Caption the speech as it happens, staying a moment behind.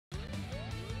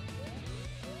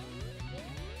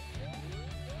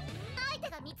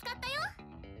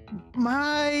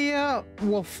My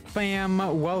Wolf fam,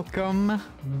 welcome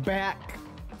back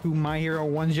to My Hero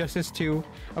 1 Justice 2.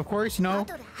 Of course, you know,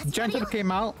 Gentle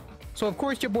came out, so of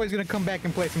course your boy's gonna come back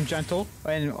and play some Gentle.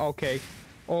 And okay.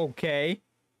 Alright,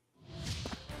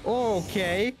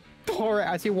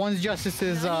 I see 1's Justice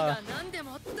is a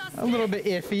little bit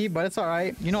iffy, but it's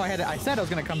alright. You know, I said I was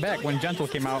gonna come back when Gentle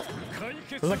came out.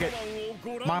 Look at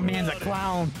my man's a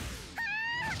clown.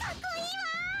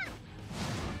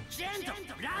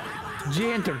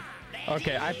 Gentle.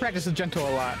 Okay, I practice with Gentle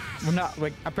a lot. Well, not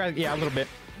like I practice, yeah, a little bit.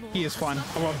 He is fun.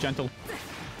 I love Gentle.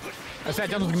 I said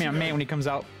Gentle's gonna be a man when he comes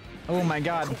out. Oh my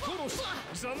god.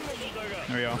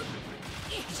 There we go.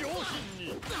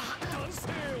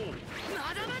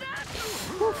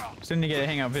 Starting to get a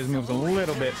hang of his moves a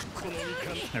little bit.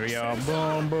 There we go.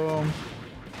 Boom, boom.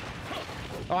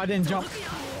 Oh, I didn't jump.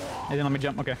 They didn't let me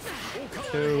jump. Okay.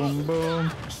 Boom,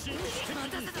 boom.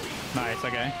 Nice.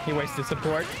 Okay. He wasted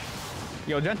support.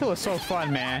 Yo, Gentle is so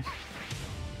fun, man.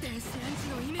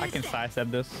 I can sidestep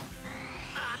this.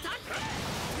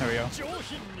 There we go.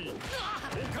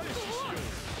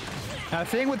 Now, the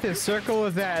thing with this circle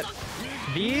is that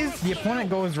the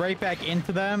opponent goes right back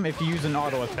into them if you use an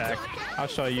auto attack. I'll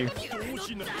show you.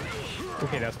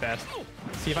 Okay, that's fast.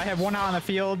 See, if I have one out on the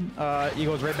field, he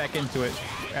goes right back into it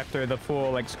after the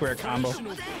full, like, square combo.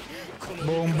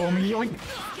 Boom, boom, yoink.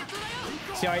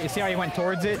 See how he went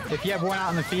towards it? If you have one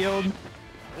out in the field,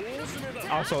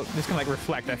 also, this can, like,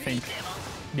 reflect, I think.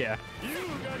 Yeah.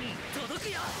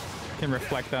 Can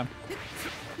reflect them.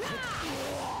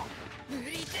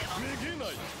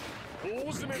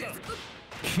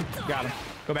 Got him.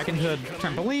 Go back into the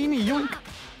trampoline, yoink.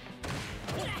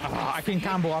 I can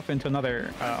combo off into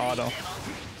another auto.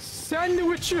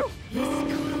 Sandwich you!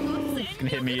 It's gonna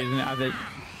hit me, isn't it? I think.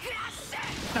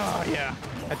 Oh, yeah.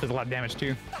 That does a lot of damage,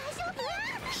 too.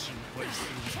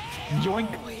 Yoink.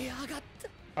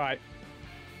 Alright.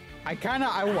 I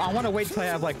want to wait till I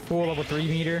have, like, full level 3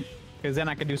 meter. Because then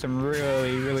I can do some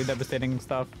really, really devastating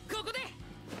stuff.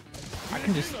 I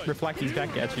can just reflect these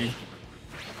back at you.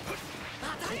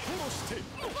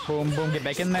 Boom, boom, get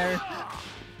back in there.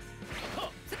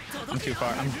 I'm too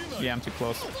far. I'm too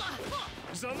close.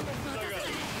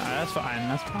 That's fine.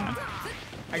 That's fine.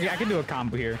 I can do a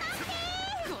combo here.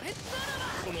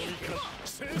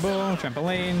 Boom,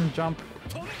 trampoline, jump.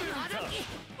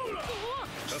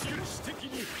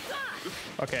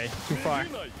 Okay, too far.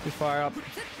 Too far up.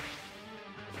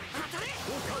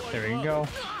 There we go.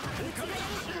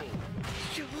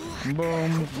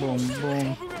 Boom, boom,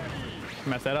 boom.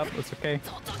 Mess that up. That's okay.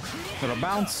 Little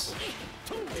bounce.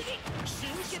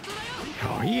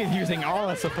 Oh, he is using all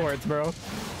the supports, bro.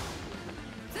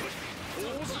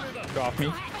 Go off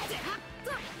me.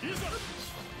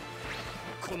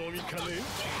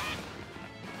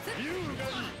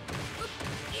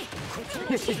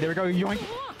 There we go, yoink.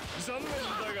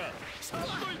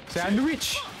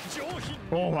 Sandwich.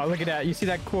 Oh, wow, look at that. You see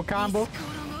that cool combo?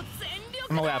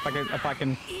 I'm gonna laugh if I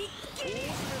can.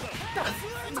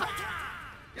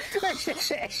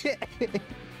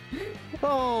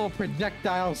 Oh,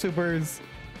 projectile supers.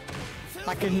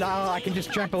 I can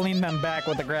just trampoline them back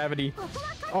with the gravity.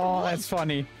 Oh, that's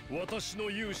funny.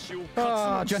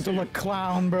 Oh, Gentle look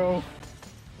clown, bro.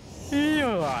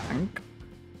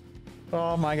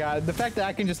 Oh my god. The fact that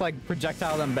I can just like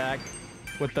projectile them back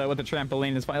with the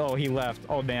trampoline is fine. Oh, he left.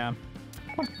 Oh damn.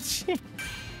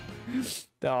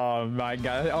 Oh my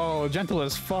god. Oh, Gentle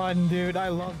is fun, dude. I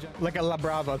love Gentle. Look at La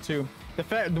Brava too. The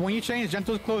fact when you change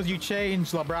Gentle's clothes, you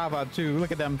change La Brava too.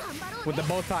 Look at them with the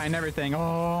bow tie and everything.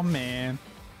 Oh man.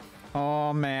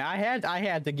 Oh man. I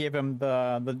had to give him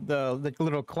the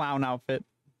little clown outfit.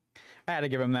 I had to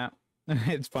give him that.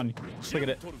 It's funny. Look at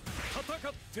it.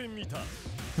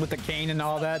 With the cane and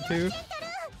all that too.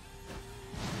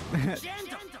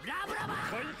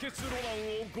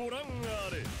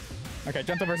 Okay,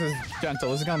 Gentle versus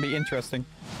Gentle. This is gonna be interesting.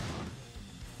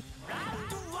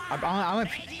 I'm gonna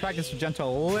practice with Gentle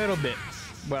a little bit,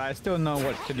 but I still know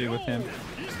what to do with him.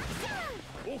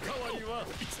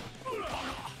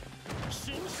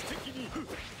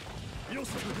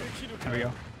 There we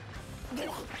go.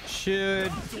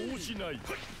 Should.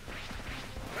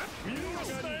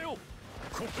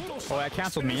 Oh, that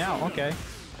canceled me out. Okay.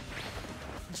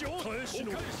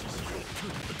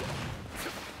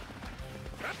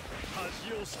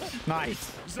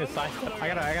 Nice. Good side step. I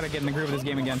gotta get in the groove of this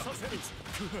game again.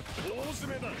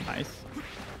 Nice.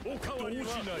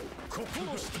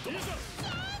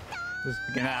 Just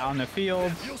getting out on the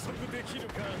field.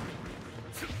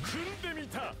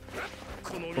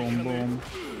 Boom, boom.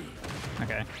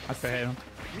 Okay, that's the hit him.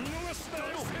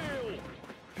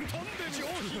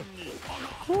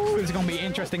 Ooh, this is gonna be an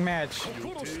interesting match.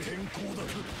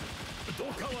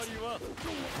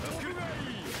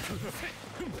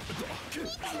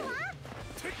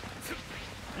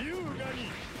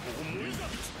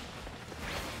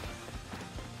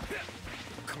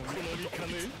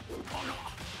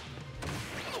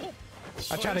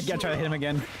 I'll try to hit him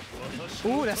again.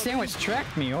 Ooh, that sandwich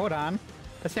tracked me. Hold on.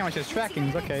 That sandwich is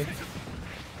tracking. Okay.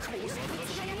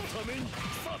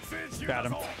 Got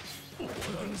him.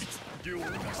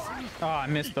 Oh, I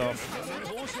missed though.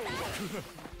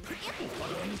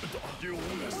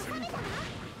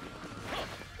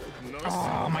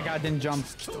 Oh my god, didn't jump.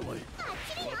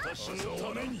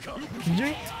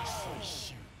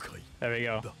 There we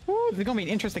go. Ooh, this is gonna be an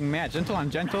interesting match. Gentle on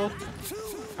gentle.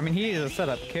 I mean, he is a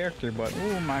setup character, but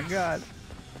oh my god.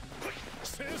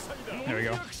 There we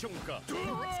go.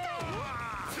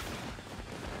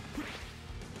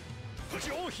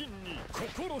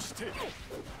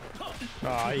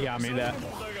 Oh, he got me that.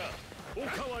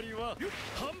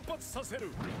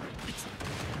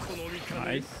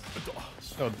 Nice.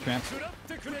 Oh, the tramp.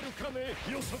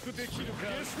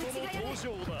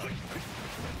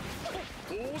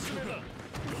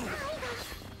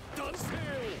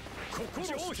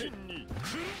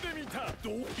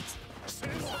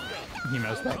 He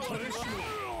messed up.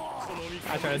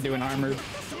 I tried to do an armor.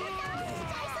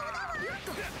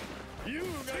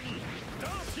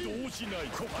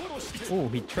 Oh,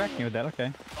 he tracked me with that.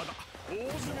 Okay.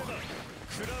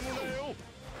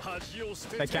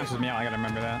 That counts as me out. I gotta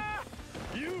remember that.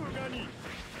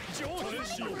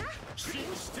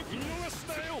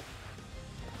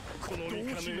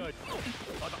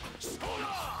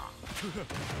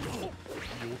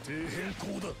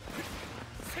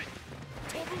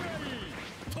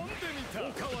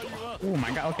 Oh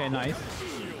my god. Okay, nice.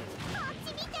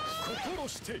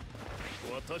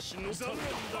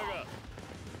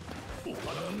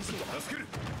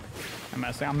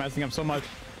 I'm messing up so much.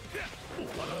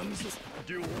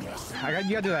 You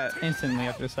gotta do that instantly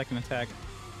after the second attack.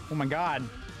 Oh my god.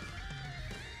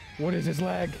 What is this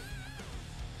lag?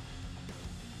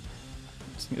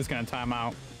 It's gonna time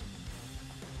out.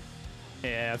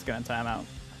 Yeah, it's gonna time out.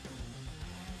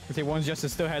 I see One's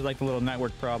Justice still has like the little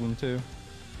network problem too.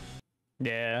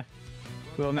 Yeah.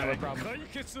 Little network problem.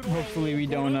 Hopefully we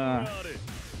don't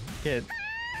get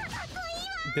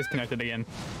disconnected again.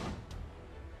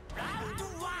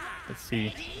 Let's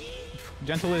see.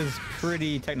 Gentle is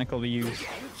pretty technical to use.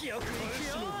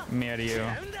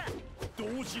 Mario.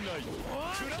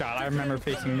 God, I remember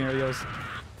facing Mario's.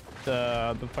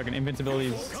 The fucking invincibility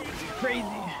is crazy.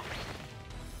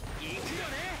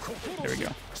 There we go.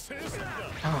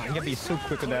 Oh, you gotta be so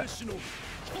quick with that.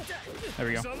 There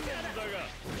we go.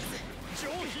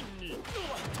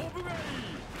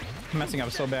 I'm messing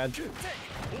up so bad.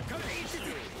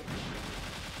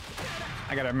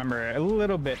 I gotta remember a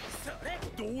little bit.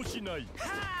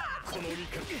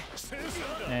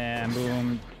 And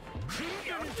boom.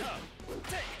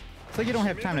 It's like you don't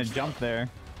have time to jump there.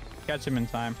 Catch him in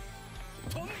time.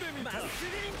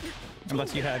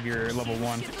 Unless you have your level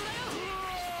 1. It's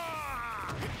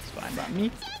fine by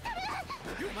me.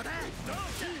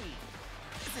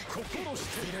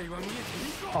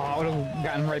 Oh, I would have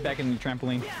gotten right back in the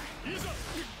trampoline.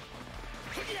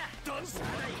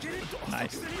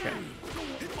 Nice.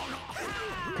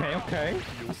 Okay. Okay.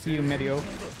 I'll see you, Medio.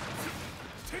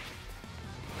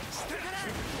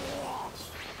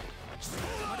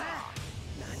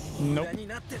 Nope.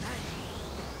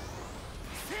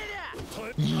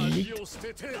 Yeet.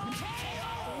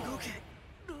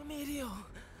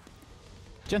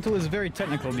 Gentle is very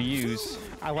technical to use.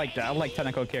 I like that. I like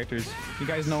technical characters. You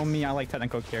guys know me, I like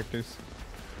technical characters.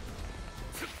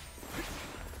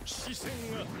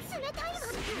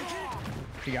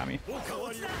 You got me.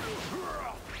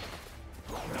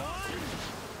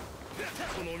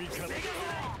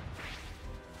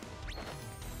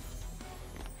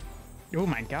 Oh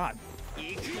my god.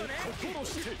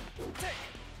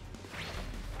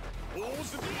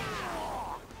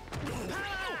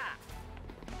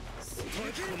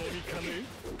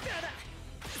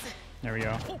 There we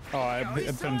go. Oh, I put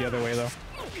him the other way though.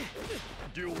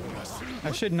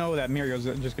 I should know that Mario's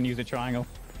just gonna use a triangle.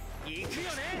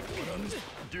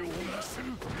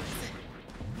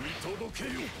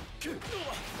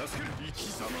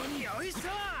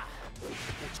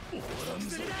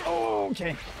 Oh,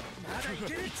 okay.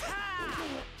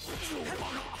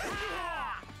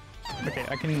 Okay,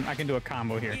 I can do a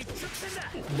combo here.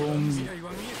 Boom.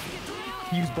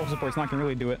 Use both supports, not gonna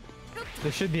really do it.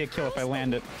 There should be a kill if I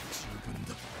land it.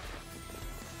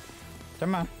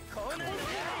 Come on.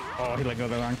 Oh, he let go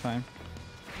the wrong time.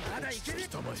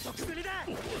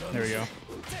 There we go.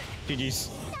 GG's.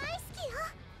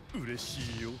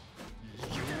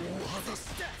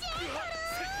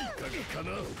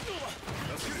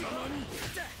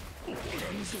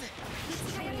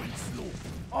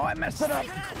 Oh, I messed it up.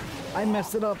 I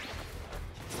messed it up.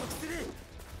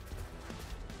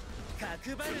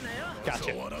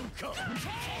 Gotcha.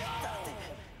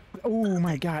 Oh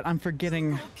my god, I'm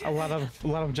forgetting a lot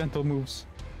of gentle moves.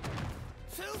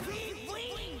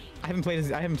 I haven't played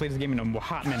this game in a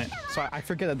hot minute, so I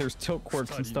forget that there's tilt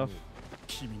quirks and stuff.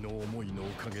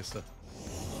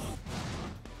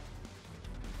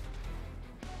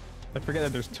 I forget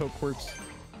that there's tilt quirks.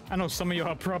 I know some of you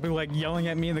are probably like yelling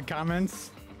at me in the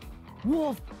comments.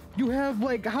 Wolf, you have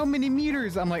like how many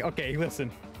meters? I'm like, okay, listen.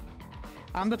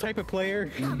 I'm the type of player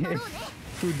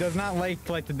who does not like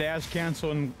the dash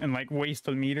cancel and like waste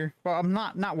a meter. Well, I'm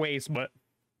not waste, but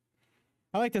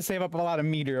I like to save up a lot of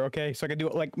meter, okay? So I can do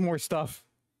like more stuff.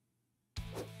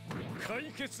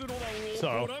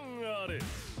 So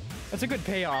that's a good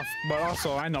payoff, but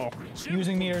also I know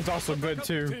using meter is also good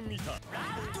too.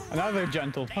 Another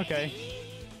gentle, okay.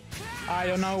 I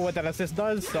don't know what that assist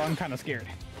does, so I'm kind of scared.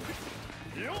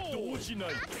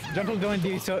 Gentle's the only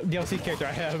DLC character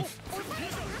I have.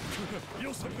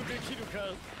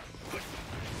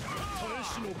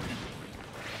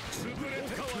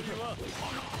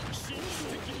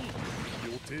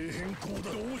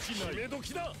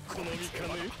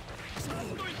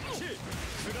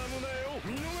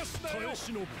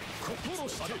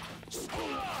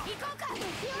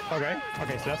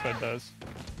 Okay, so that's what it does.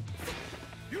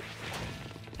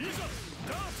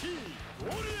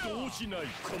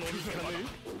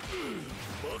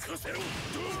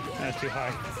 That's too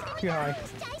high. Too high.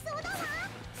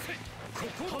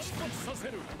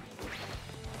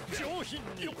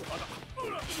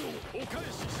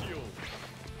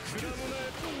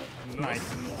 Nice.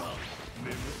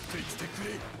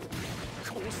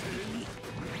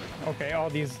 Okay, all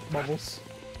these bubbles.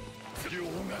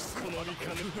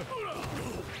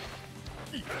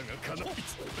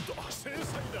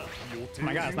 Oh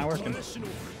my god, it's not working.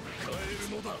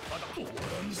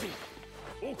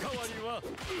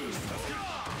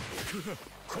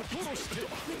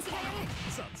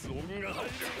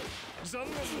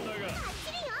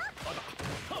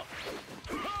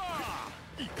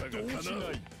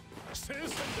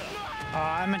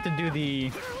 I meant to do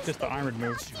just the armored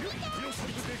moves.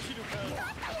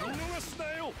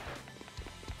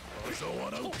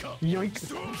 Yoink.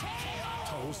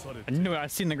 I knew it. I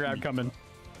seen the grab coming.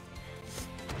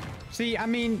 See, I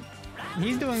mean,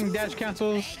 he's doing dash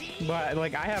cancels, but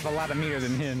like I have a lot of meter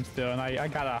than him still, and I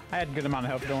had a good amount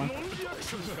of health going.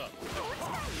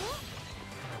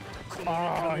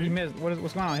 Oh, he missed.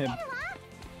 What's going on with him?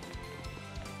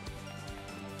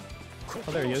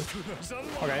 Oh, there he is.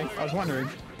 Okay, I was wondering.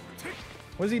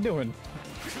 What is he doing?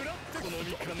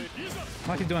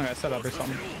 Like he's doing a setup or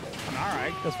something.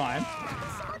 Alright, that's fine.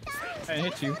 I didn't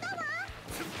hit you.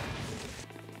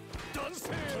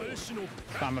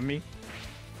 Fine with me.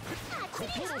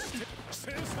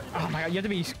 Oh my god, you have to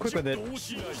be quick with it.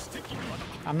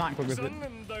 I'm not quick with it.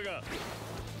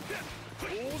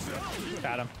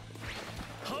 Got him.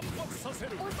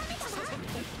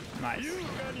 Nice.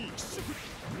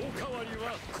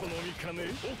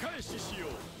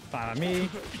 Fine with me.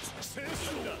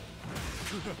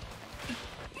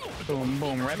 Boom,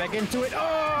 boom, right back into it.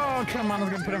 Oh, come on, I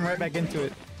was gonna put him right back into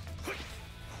it.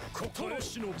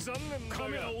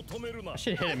 I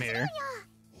should hit him here.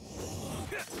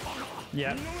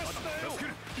 Yeah.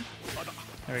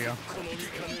 There we go.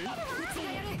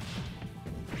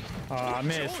 Oh, I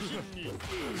missed.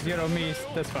 Zero miss.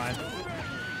 That's fine.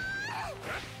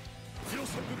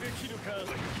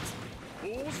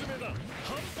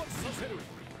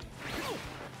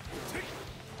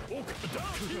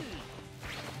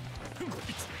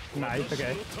 Nice,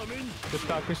 okay. Good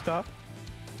stuff, good stuff.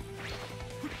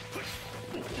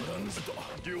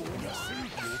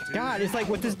 God, it's like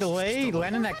with this delay,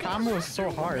 landing that combo is so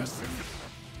hard.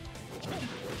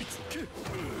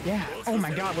 Yeah. Oh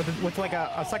my god, with like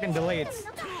a second delay, it's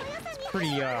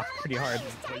pretty hard.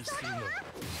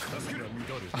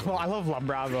 Oh, I love La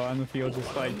Brava on the field.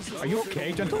 Just like, are you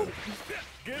okay, Gentle?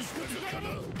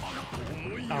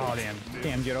 Oh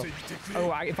damn, Jiro.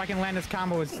 Oh, if I can land this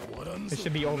combo, it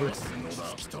should be over.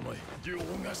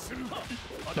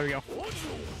 There we go.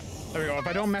 There we go. If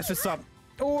I don't mess this up.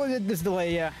 Oh, this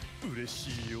delay, yeah.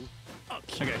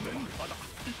 Okay.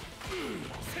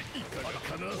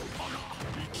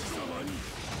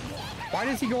 Why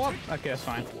does he go up? Okay, that's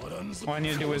fine. All I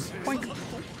need to do is boink.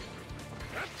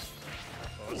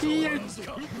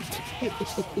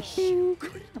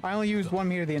 I only used 1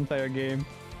 meter the entire game.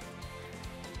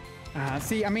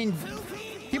 See, I mean,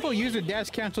 people use the dash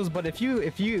cancels, but if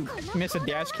you miss a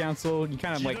dash cancel, you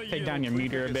kind of like take down your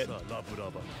meter a bit.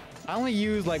 I only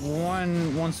used like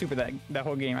one super that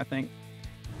whole game, I think.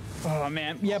 Oh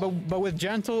man, yeah, but with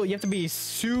gentle, you have to be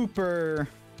super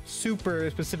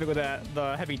specific with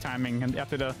the heavy timing. And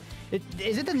after the,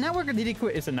 is it the network or did he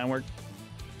quit? It's the network.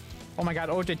 Oh my god,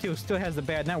 OJ2 still has the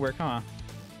bad network, huh?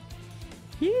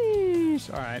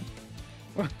 Yeesh. All right.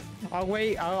 I'll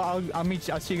wait. I'll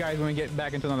see you guys when we get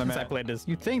back into another match. I played this.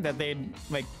 You'd think that they'd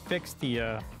like fix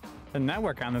the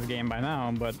network on this game by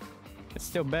now, but it's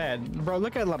still bad. Bro,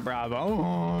 look at La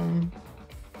Bravo.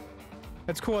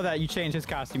 It's cool that you changed his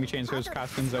costume. You changed his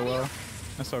costumes so well.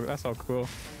 That's so cool.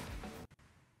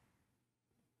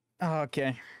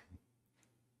 Okay.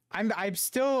 I'm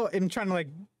still trying to like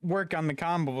work on the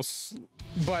combos,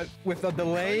 but with a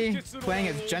delay, playing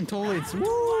as gentle, it's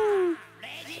woo.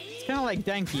 It's kind of like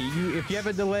Denki. If you have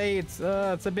a delay, it's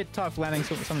a bit tough landing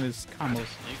some of his combos.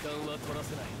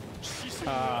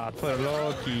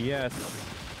 Todoroki, yes.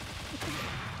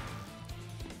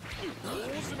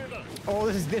 Oh,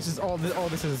 this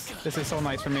is so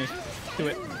nice for me. Do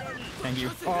it. Thank you.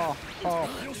 Oh,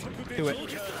 do it.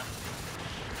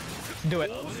 Do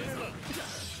it.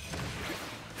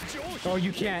 Oh,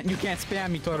 you can't spam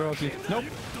me, Todoroki. Nope.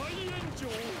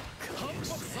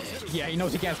 Yeah, he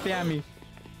knows he can't spam me.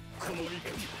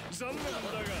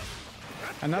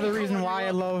 Another reason why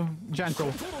I love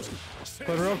gentle.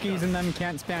 Todorokis and them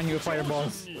can't spam you with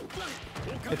fireballs.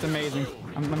 It's amazing.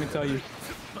 Let me tell you.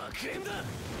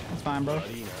 It's fine, bro.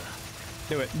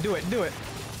 Do it. Do it. Do it.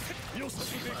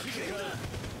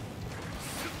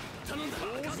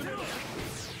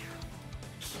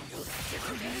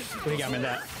 What he got me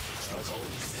that?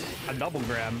 A double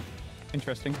grab.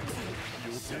 Interesting.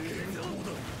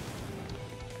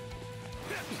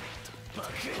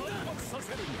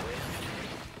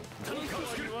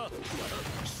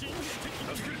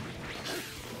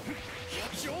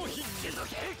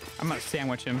 I'm gonna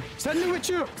sandwich him. Sandwich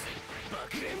you!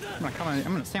 I'm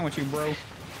gonna sandwich you, bro.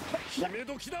 I'm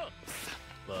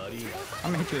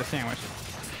gonna hit you with a sandwich.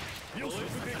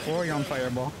 Or your own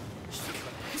fireball.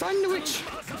 Sandwich!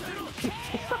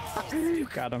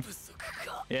 Got him.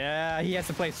 Yeah, he has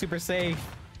to play super safe.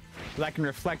 That can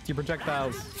reflect your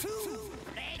projectiles.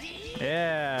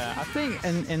 Yeah, I think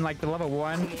in like the level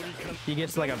 1, he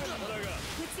gets like a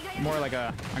more like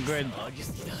a good.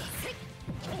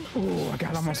 Oh,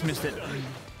 God, I almost missed it.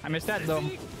 I missed that though.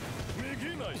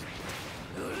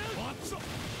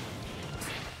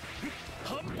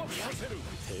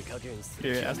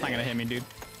 Dude, that's not gonna hit me, dude.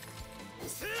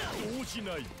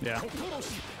 Yeah.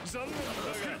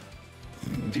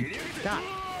 God.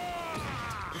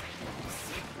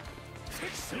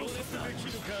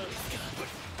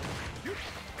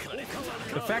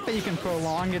 The fact that you can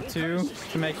prolong it too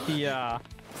to make the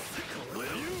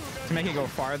to make it go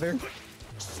farther.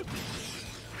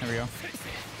 There we go.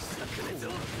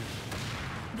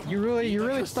 You're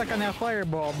really stuck on that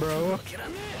fireball, bro.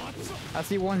 I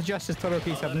see one's justice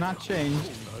Todorokis have not changed.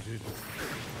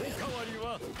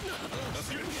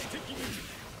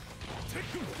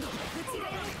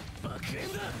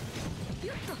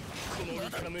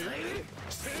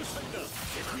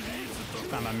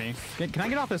 It's not on me. Can I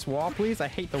get off this wall, please? I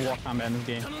hate the wall combat in this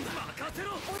game.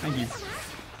 Thank you.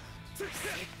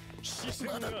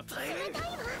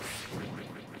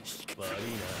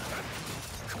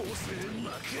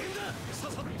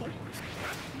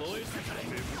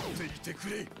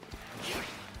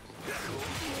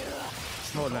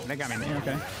 Oh, that got me.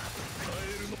 Okay.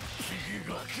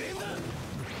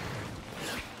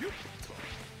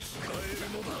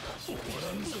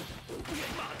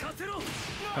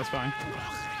 That's fine.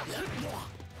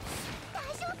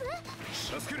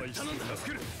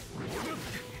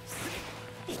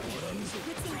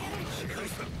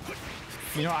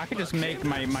 You know, I could just make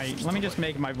my let me just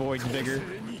make my voids bigger.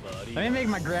 Let me make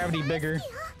my gravity bigger.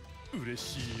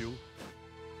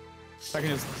 So I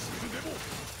can just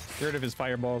get rid of his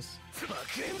fireballs.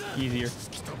 Easier.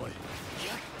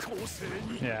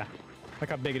 Yeah. Look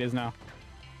how big it is now.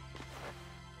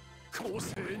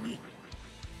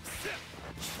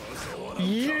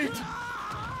 Yeah.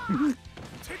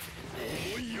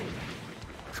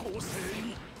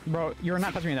 Bro, you're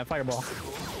not touching me in that fireball.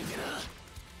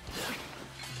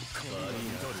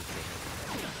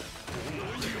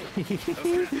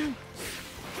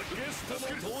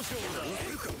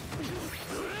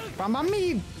 Mamma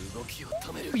mia!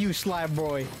 You sly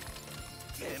boy.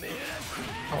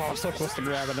 Oh, so close to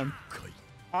grabbing him.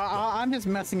 I'm just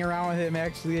messing around with him,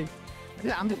 actually.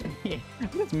 I'm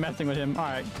just messing with him.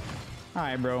 Alright.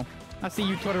 Alright, bro. I see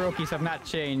you Todorokis have not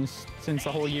changed since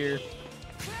the whole year.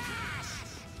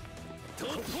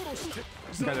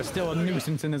 You guys are still a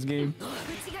nuisance in this game.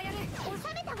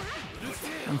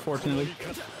 Unfortunately.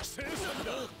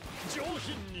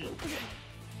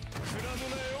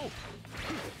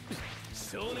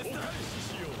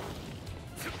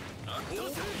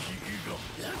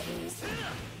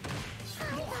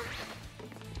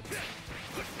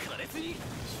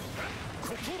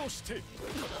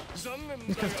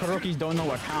 Because Todorokis don't know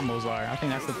what combos are. I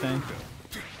think that's the thing.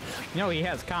 You know he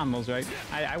has combos, right?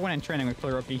 I went in training with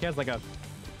Todoroki. He has like a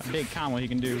big combo he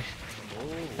can do.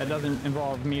 That doesn't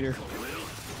involve meter.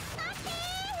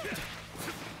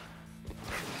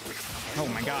 Oh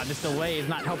my god, this delay is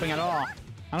not helping at all.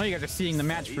 I know you guys are seeing the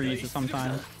match freeze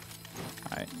sometimes.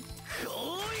 Alright.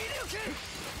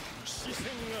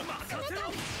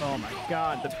 Oh my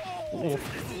god.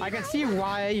 I can see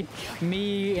why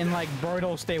me and like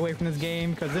Birdo stay away from this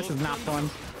game, because this is not fun.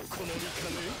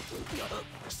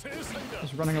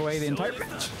 Just running away the entire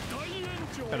match.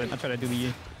 I try to do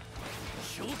the...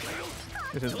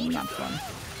 This is not fun.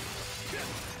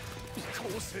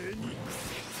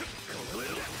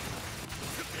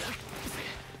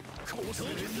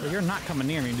 Well, you're not coming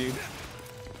near me, dude.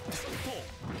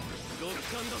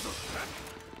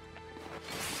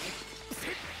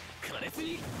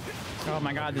 Oh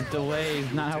my god, this delay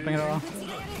is not helping at all.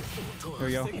 There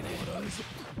we go.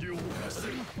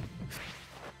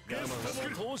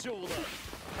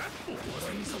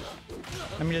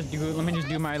 Let me just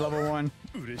do my level 1.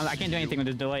 I can't do anything with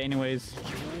this delay anyways.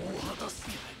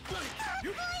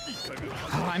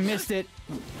 Oh, I missed it.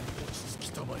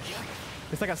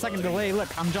 It's like a second delay.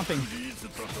 Look, I'm jumping.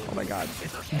 Oh my god.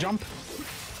 Jump.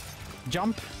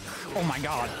 Jump. Oh my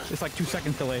god. It's like 2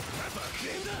 seconds delay.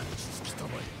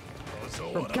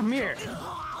 Bro, come here.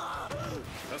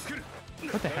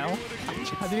 What the hell?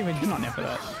 I didn't even do nothing after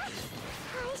that.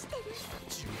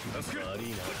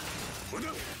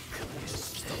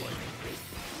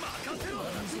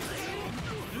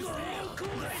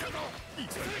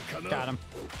 Got him.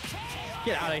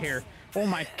 Get out of here. Oh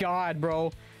my god,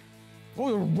 bro.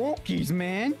 Oh, the Rockies,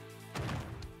 man.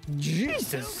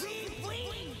 Jesus.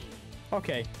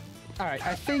 Okay. All right.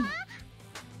 I think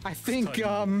we're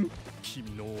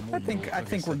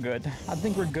good. I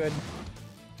think we're good.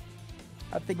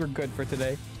 I think we're good for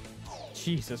today.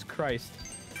 Jesus Christ.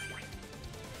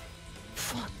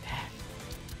 Fuck that.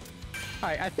 All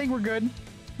right. I think we're good.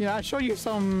 You know, I showed you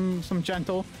some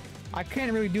gentle. I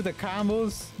can't really do the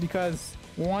combos because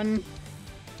one,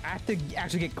 I have to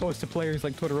actually get close to players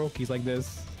like Todorokis like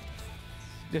this.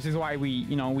 This is why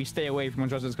we stay away from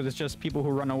Injustice, because it's just people who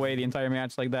run away the entire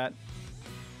match like that.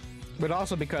 But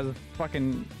also because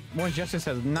fucking Injustice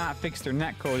has not fixed their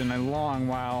netcode in a long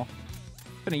while.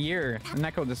 It's been a year. The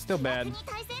netcode is still bad.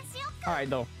 Alright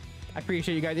though. I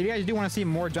appreciate you guys. If you guys do want to see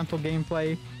more gentle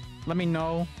gameplay, let me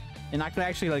know. And I could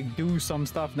actually like do some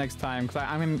stuff next time, because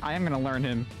I am gonna learn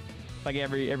him. Like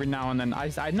every now and then.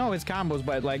 I know his combos,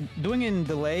 but like doing in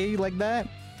delay like that,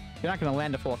 you're not gonna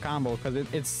land a full combo because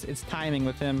it's timing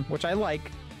with him, which I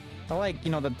like. I like, you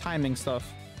know, the timing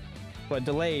stuff, but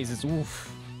delays is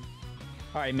oof.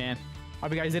 All right, man.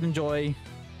 Hope you guys did enjoy.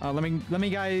 Let me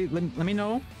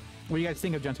know what you guys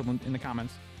think of Gentle in the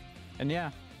comments. And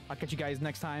yeah, I'll catch you guys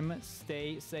next time.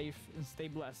 Stay safe and stay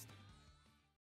blessed.